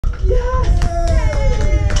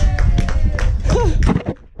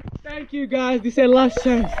Thank you guys, this is our last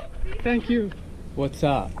chance. Thank you. What's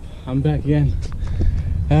up? I'm back again.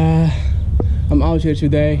 I'm out here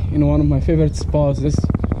today in one of my favorite spots, just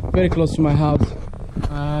very close to my house,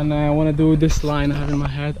 and I want to do this line I have in my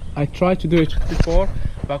head. I tried to do it before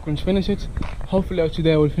but I couldn't finish it. Hopefully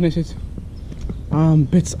today I will finish it. I'm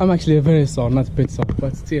actually very sore, not a bit sore,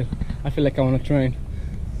 but still I feel like I want to train.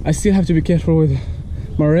 I still have to be careful with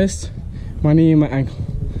my wrist, my knee and my ankle.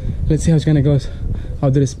 Let's see how it's gonna go. How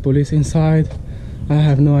there is police inside. I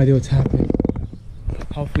have no idea what's happening.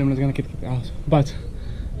 Hopefully I'm not gonna get kicked out, but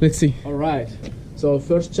let's see. All right, so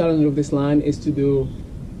first challenge of this line is to do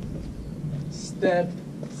step,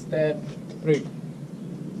 step, three.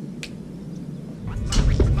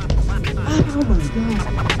 Oh my god,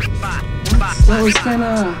 that was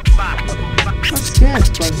kinda not scared,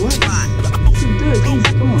 but what? You should do it,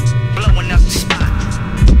 easy, come on.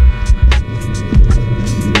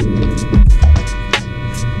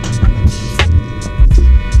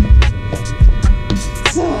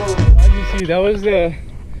 That was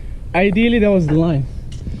ideally that was the line.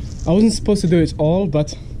 I wasn't supposed to do it all,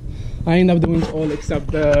 but I ended up doing it all except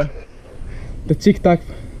the tic-tac,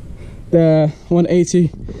 the 180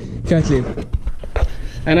 cat leap,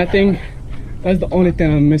 and I think that's the only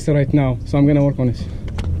thing I'm missing right now, so I'm gonna work on it.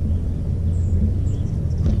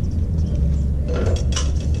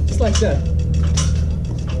 Just like that.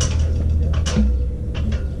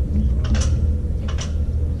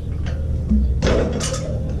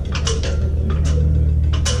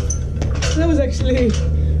 That was actually,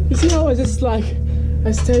 you see how I just like,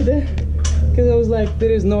 I stayed there because I was like, there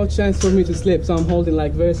is no chance for me to slip, so I'm holding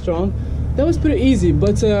like very strong. That was pretty easy,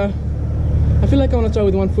 but I feel like I want to try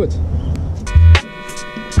with one foot.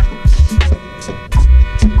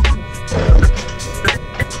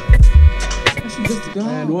 I should just go.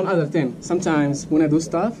 And one other thing, sometimes when I do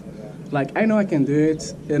stuff, like I know I can do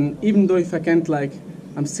it, and even though if I can't, like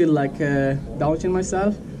I'm still like doubting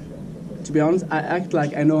myself. To be honest, I act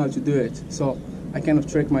like I know how to do it, so I kind of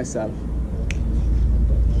trick myself.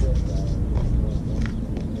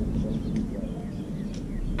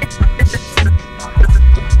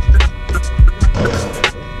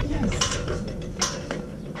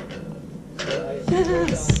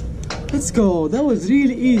 Yes! Let's go! That was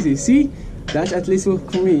really easy. See? That at least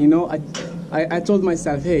worked for me, you know? I told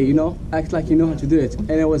myself, hey, you know, act like you know how to do it,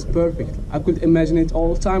 and it was perfect. I could imagine it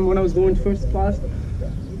all the time when I was doing first class.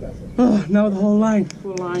 Oh, now the whole line,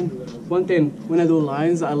 full line. One thing, when I do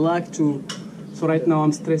lines, I like to, so right now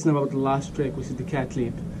I'm stressing about the last trick, which is the cat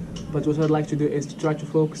leap. But what I'd like to do is to try to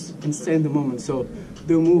focus and stay in the moment. So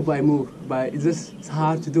do move by move, but it's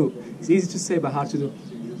hard to do. It's easy to say, but hard to do.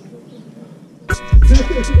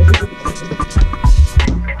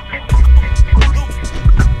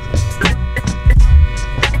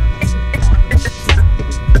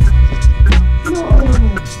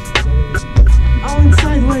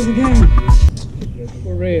 Again.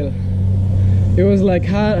 For real. It was like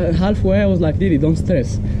halfway I was like, Didi, don't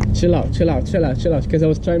stress. Chill out, chill out, chill out, chill out. Because I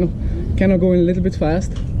was trying to kind of going a little bit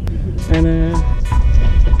fast. And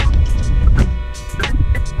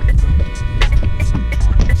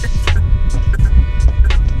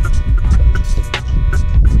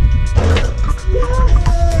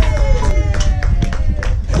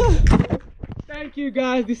thank you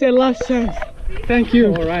guys, this is our last chance. Thank you.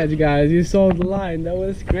 Alright guys, you saw the line. That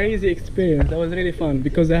was crazy experience. That was really fun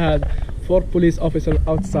because I had 4 police officers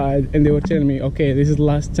outside and they were telling me, okay, this is the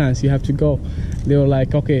last chance, you have to go. They were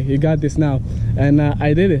like, okay, you got this now. And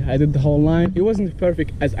I did it. I did the whole line. It wasn't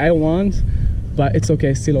perfect as I want, but it's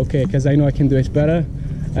okay, still okay, because I know I can do it better.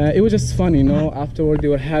 It was just fun, you know. Afterward they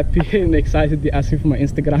were happy and excited. They asked me for my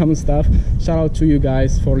Instagram and stuff. Shout out to you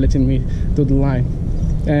guys for letting me do the line.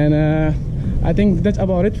 And I think that's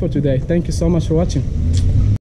about it for today. Thank you so much for watching.